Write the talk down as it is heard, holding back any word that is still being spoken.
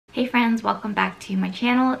Hey friends, welcome back to my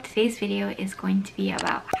channel. Today's video is going to be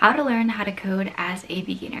about how to learn how to code as a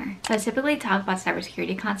beginner. So I typically talk about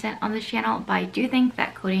cybersecurity content on this channel, but I do think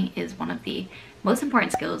that coding is one of the most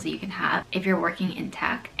important skills that you can have if you're working in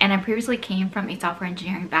tech. And I previously came from a software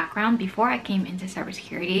engineering background before I came into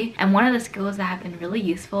cybersecurity. And one of the skills that have been really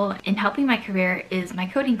useful in helping my career is my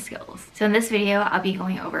coding skills. So in this video, I'll be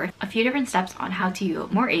going over a few different steps on how to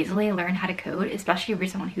more easily learn how to code, especially for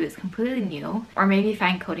someone who is completely new or maybe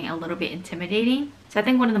find coding a little bit intimidating. So I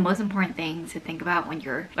think one of the most important things to think about when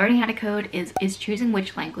you're learning how to code is choosing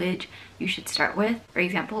which language you should start with. For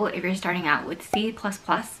example, if you're starting out with C++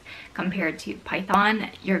 compared to Python,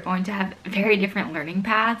 you're going to have very different learning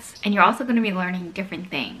paths, and you're also going to be learning different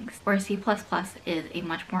things. Where C++ is a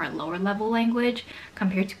much more lower level language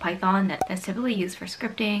compared to Python that's typically used for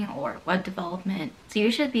scripting or web development. So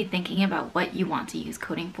you should be thinking about what you want to use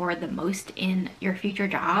coding for the most in your future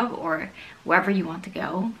job or wherever you want to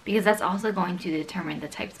go, because that's also going to determine the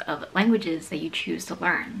types of languages that you choose to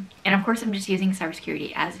learn. And of course, I'm just using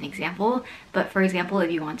cybersecurity as an example, but for example,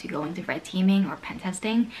 if you want to go into red teaming or pen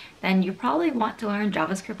testing, then you probably want to learn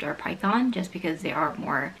JavaScript or Python just because they're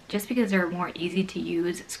more easy to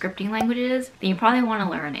use scripting languages. Then you probably want to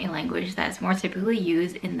learn a language that's more typically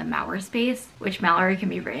used in the malware space, which malware can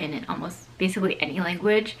be written in almost basically any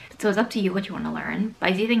language. So it's up to you what you want to learn. But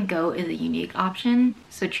I do think Go is a unique option.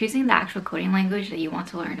 So choosing the actual coding language that you want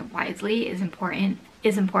to learn wisely is important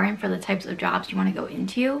for the types of jobs you want to go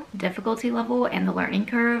into, difficulty level, and the learning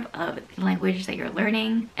curve of the language that you're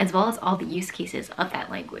learning, as well as all the use cases of that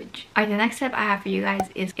language. Alright, the next step I have for you guys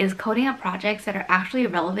is coding up projects that are actually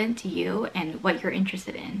relevant to you and what you're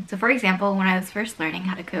interested in. So for example, when I was first learning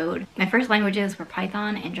how to code, my first languages were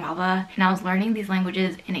Python and Java, and I was learning these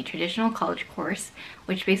languages in a traditional college course,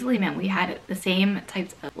 which basically meant we had the same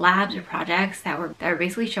types of labs or projects that were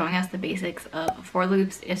basically showing us the basics of for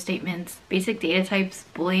loops, if statements, basic data types,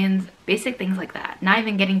 booleans, basic things like that, not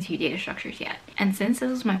even getting to data structures yet. And since this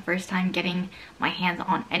was my first time getting my hands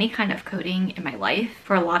on any kind of coding in my life,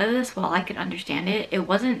 for a lot of this, while I could understand it, it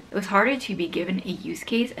was harder to be given a use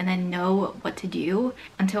case and then know what to do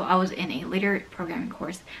until I was in a later programming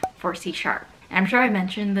course for C#. And I'm sure I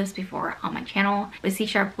mentioned this before on my channel, but C#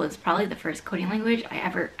 was probably the first coding language I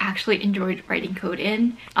ever actually enjoyed writing code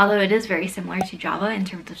in, although it is very similar to Java in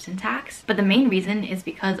terms of syntax. But the main reason is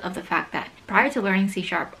because of the fact that prior to learning C#,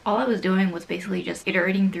 all I was doing was basically just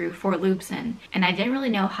iterating through for loops, and I didn't really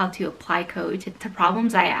know how to apply code to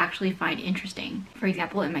problems I actually find interesting. For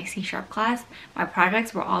example, in my C# class, my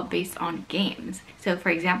projects were all based on games. So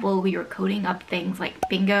for example, we were coding up things like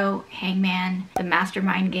Bingo, Hangman, the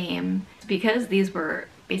Mastermind game. Because these were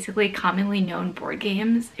basically commonly known board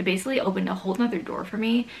games, it basically opened a whole nother door for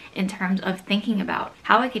me in terms of thinking about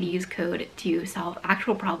how I could use code to solve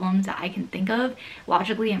actual problems that I can think of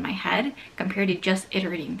logically in my head compared to just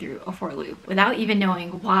iterating through a for loop without even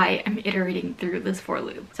knowing why I'm iterating through this for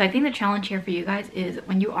loop. So I think the challenge here for you guys is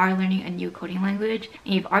when you are learning a new coding language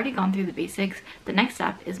and you've already gone through the basics, the next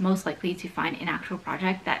step is most likely to find an actual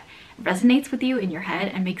project that resonates with you in your head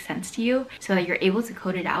and makes sense to you so that you're able to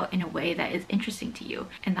code it out in a way that is interesting to you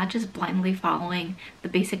and not just blindly following the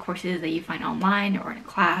basic courses that you find online or in a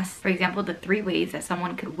class. For example, the 3 ways that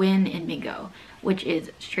someone could win in bingo, which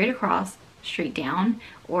is straight across, straight down,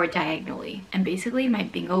 or diagonally. And basically my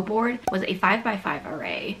bingo board was a 5x5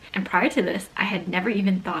 array, and prior to this I had never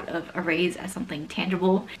even thought of arrays as something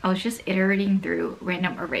tangible. I was just iterating through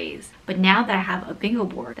random arrays. But now that I have a bingo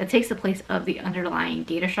board that takes the place of the underlying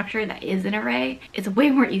data structure that is an array, it's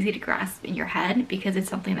way more easy to grasp in your head because it's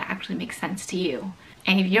something that actually makes sense to you.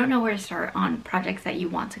 And if you don't know where to start on projects that you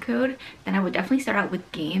want to code, then I would definitely start out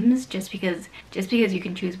with games, just because you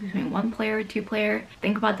can choose between 1 player, 2 player.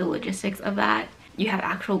 Think about the logistics of that. You have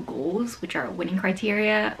actual goals, which are winning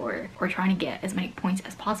criteria or trying to get as many points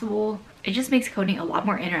as possible. It just makes coding a lot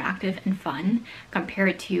more interactive and fun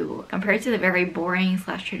compared to the very boring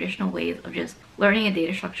 / traditional ways of just learning a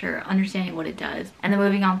data structure, understanding what it does, and then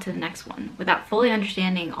moving on to the next one without fully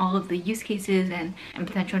understanding all of the use cases and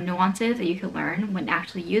potential nuances that you could learn when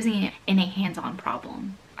actually using it in a hands-on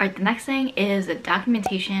problem. Alright, the next thing is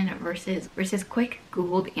documentation versus quick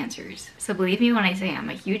Googled answers. So believe me when I say I'm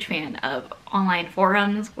a huge fan of online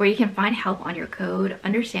forums where you can find help on your code,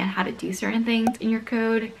 understand how to do certain things in your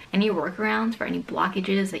code, any workarounds for any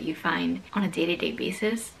blockages that you find on a day-to-day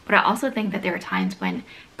basis. But I also think that there are times when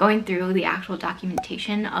going through the actual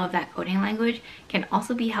documentation of that coding language can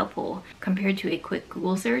also be helpful compared to a quick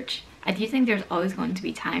Google search. I do think there's always going to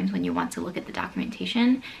be times when you want to look at the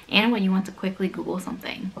documentation and when you want to quickly Google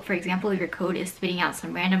something. For example, if your code is spitting out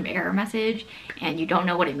some random error message and you don't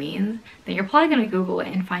know what it means, then you're probably going to Google it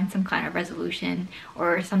and find some kind of resolution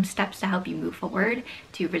or some steps to help you move forward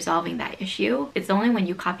to resolving that issue. It's only when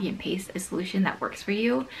you copy and paste a solution that works for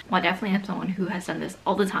you. Well, I definitely am someone who has done this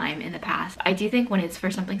all the time in the past. I do think when it's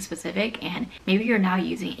for something specific and maybe you're now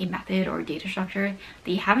using a method or data structure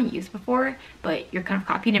that you haven't used before, but you're kind of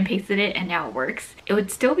copied and pasted it and now it works, it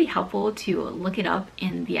would still be helpful to look it up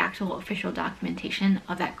in the actual official documentation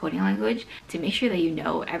of that coding language to make sure that you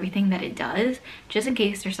know everything that it does, just in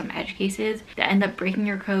case there's some edge cases that end up breaking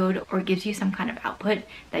your code or gives you some kind of output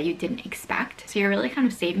that you didn't expect. So you're really kind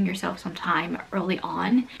of saving yourself some time early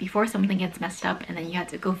on before something gets messed up and then you have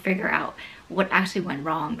to go figure out what actually went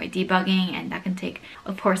wrong by debugging, and that can take,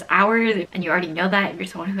 of course, hours, and you already know that if you're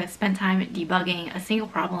someone who has spent time debugging a single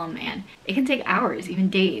problem, and it can take hours, even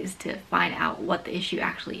days, to find out what the issue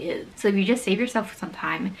actually is. So if you just save yourself some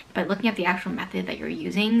time by looking at the actual method that you're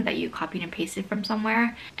using, that you copied and pasted from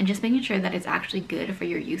somewhere, and just making sure that it's actually good for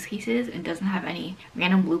your use cases and doesn't have any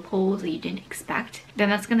random loopholes that you didn't expect, then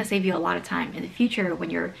that's going to save you a lot of time in the future when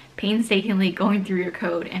you're painstakingly going through your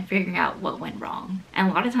code and figuring out what went wrong. And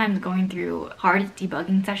a lot of times going through hard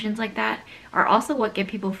debugging sessions like that are also what get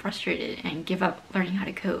people frustrated and give up learning how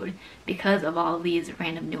to code because of all of these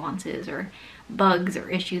random nuances or bugs or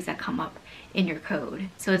issues that come up in your code.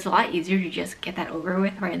 So it's a lot easier to just get that over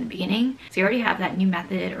with right in the beginning. So you already have that new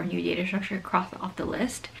method or new data structure crossed off the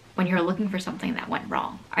list when you're looking for something that went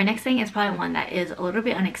wrong. Our next thing is probably one that is a little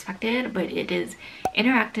bit unexpected, but it is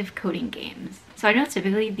interactive coding games. So I know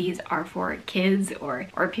typically these are for kids or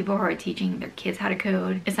people who are teaching their kids how to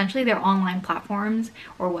code. Essentially, they're online platforms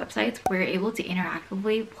or websites where you're able to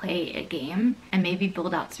interactively play a game and maybe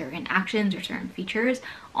build out certain actions or certain features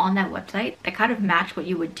on that website that kind of match what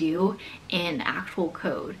you would do in actual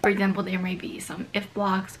code. For example, there may be some if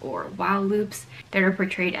blocks or while loops that are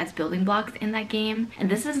portrayed as building blocks in that game. And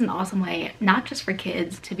this is an awesome way, not just for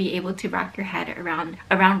kids, to be able to wrap your head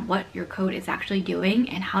around what your code is actually doing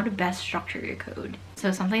and how to best structure your code.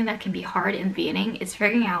 So something that can be hard in the beginning is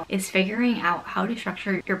figuring out how to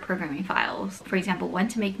structure your programming files. For example, when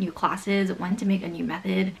to make new classes, when to make a new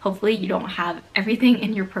method. Hopefully you don't have everything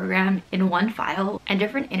in your program in one file. And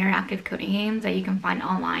different interactive coding games that you can find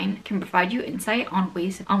online can provide you insight on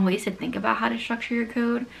ways to think about how to structure your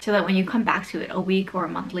code, so that when you come back to it a week or a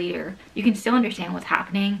month later, you can still understand what's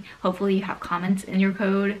happening. Hopefully you have comments in your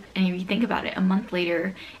code, and if you think about it a month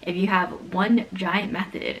later, if you have one giant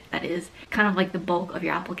method that is kind of like the bulk of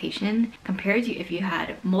your application compared to if you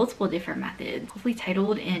had multiple different methods, hopefully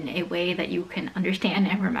titled in a way that you can understand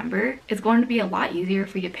and remember, it's going to be a lot easier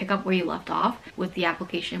for you to pick up where you left off with the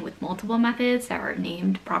application with multiple methods that are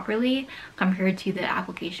named properly compared to the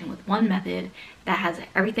application with one method that has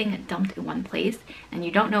everything dumped in one place and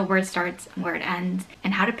you don't know where it starts and where it ends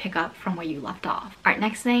and how to pick up from where you left off. All right,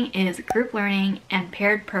 next thing is group learning and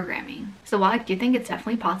paired programming. So while I do think it's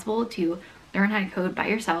definitely possible to learn how to code by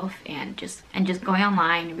yourself and just going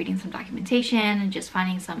online, reading some documentation and just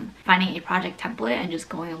finding a project template and just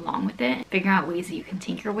going along with it, figuring out ways that you can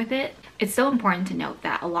tinker with it, it's so important to note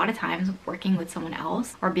that a lot of times working with someone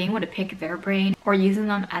else or being able to pick their brain or using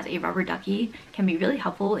them as a rubber ducky can be really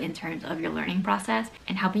helpful in terms of your learning process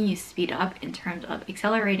and helping you speed up in terms of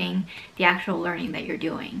accelerating the actual learning that you're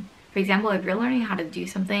doing. For example, if you're learning how to do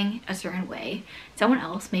something a certain way, someone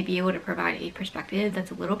else may be able to provide a perspective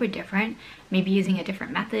that's a little bit different, maybe using a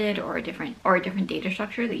different method or a different data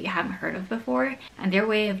structure that you haven't heard of before, and their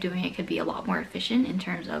way of doing it could be a lot more efficient in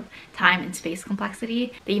terms of time and space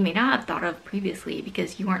complexity that you may not have thought of previously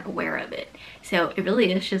because you weren't aware of it. So it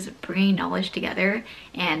really is just bringing knowledge together,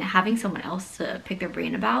 and having someone else to pick their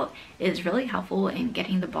brain about is really helpful in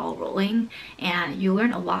getting the ball rolling, and you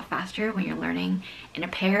learn a lot faster when you're learning in a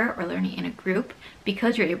pair or learning in a group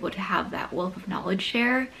because you're able to have that wealth of knowledge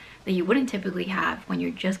share that you wouldn't typically have when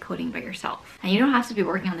you're just coding by yourself. And you don't have to be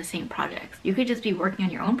working on the same projects. You could just be working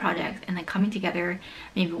on your own projects and then coming together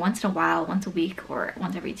maybe once in a while, once a week or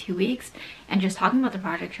once every 2 weeks, and just talking about the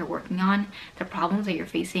projects you're working on, the problems that you're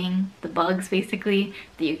facing, the bugs basically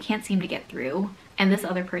that you can't seem to get through. And this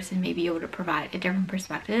other person may be able to provide a different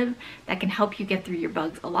perspective that can help you get through your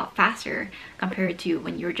bugs a lot faster compared to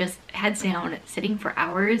when you're just heads down sitting for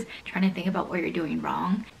hours trying to think about what you're doing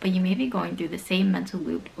wrong, but you may be going through the same mental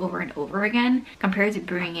loop over and over again compared to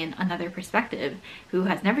bringing in another perspective who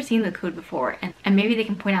has never seen the code before, and maybe they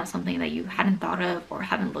can point out something that you hadn't thought of or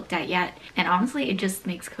haven't looked at yet. And honestly, it just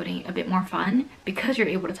makes coding a bit more fun because you're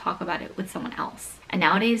able to talk about it with someone else. And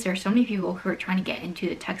nowadays there are so many people who are trying to get into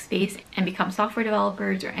the tech space and become software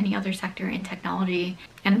developers or any other sector in technology,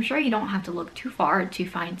 And I'm sure you don't have to look too far to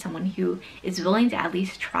find someone who is willing to at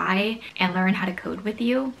least try and learn how to code with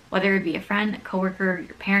you, whether it be a friend, a coworker,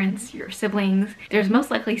 your parents, your siblings. There's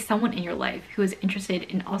most likely someone in your life who is interested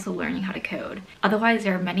in also learning how to code. Otherwise,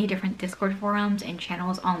 there are many different Discord forums and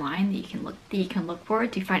channels online that you can look for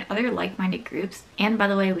to find other like-minded groups. And by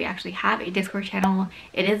the way, we actually have a Discord channel.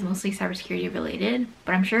 It is mostly cybersecurity related,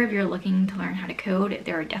 but I'm sure if you're looking to learn how to code,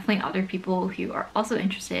 there are definitely other people who are also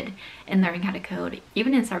interested in learning how to code,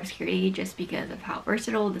 even in cybersecurity, just because of how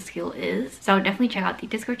versatile the skill is. So definitely check out the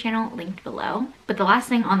Discord channel linked below. But the last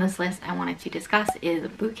thing on this list I wanted to discuss is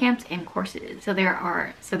bootcamps and courses. So there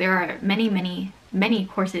are many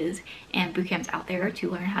courses and bootcamps out there to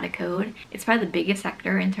learn how to code. It's probably the biggest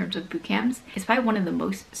sector in terms of bootcamps. It's probably one of the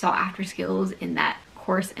most sought after skills in that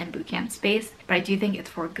course and bootcamp space, but I do think it's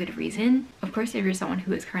for a good reason. Of course, if you're someone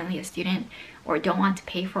who is currently a student or don't want to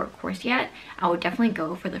pay for a course yet, I would definitely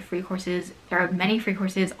go for the free courses. There are many free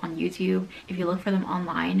courses on YouTube. If you look for them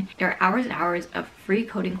online, there are hours and hours of free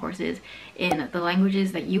coding courses in the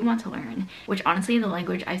languages that you want to learn, which honestly, the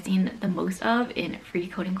language I've seen the most of in free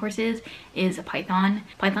coding courses is Python.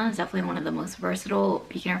 Python is definitely one of the most versatile,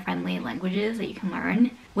 beginner-friendly languages that you can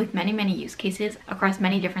learn, with many use cases across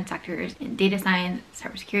many different sectors in data science,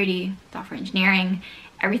 cybersecurity, software engineering,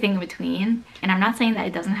 everything in between. And I'm not saying that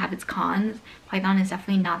it doesn't have its cons. Python is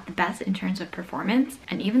definitely not the best in terms of performance,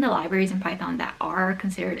 and even the libraries in Python that are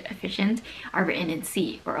considered efficient are written in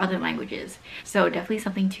C or other languages. So definitely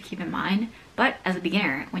something to keep in mind. But as a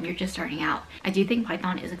beginner, when you're just starting out, I do think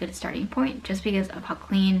Python is a good starting point just because of how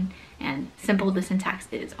clean and simple the syntax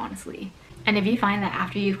is, honestly. And if you find that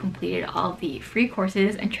after you've completed all of the free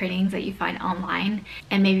courses and trainings that you find online,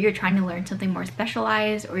 and maybe you're trying to learn something more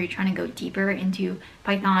specialized, or you're trying to go deeper into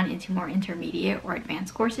Python, into more intermediate or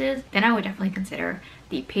advanced courses, then I would definitely consider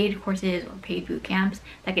the paid courses or paid boot camps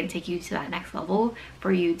that can take you to that next level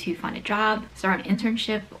for you to find a job, start an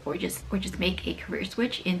internship, or just make a career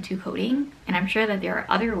switch into coding. And I'm sure that there are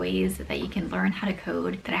other ways that you can learn how to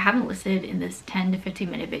code that I haven't listed in this 10 to 15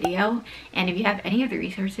 minute video. And if you have any of the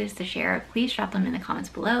resources to share, please drop them in the comments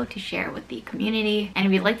below to share with the community. And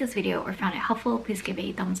if you liked this video or found it helpful, please give it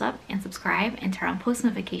a thumbs up and subscribe and turn on post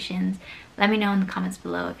notifications. Let me know in the comments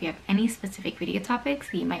below if you have any specific video topics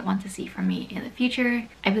that you might want to see from me in the future.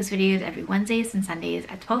 I post videos every Wednesdays and Sundays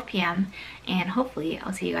at 12 p.m. and hopefully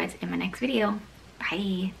I'll see you guys in my next video.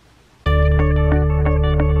 Bye!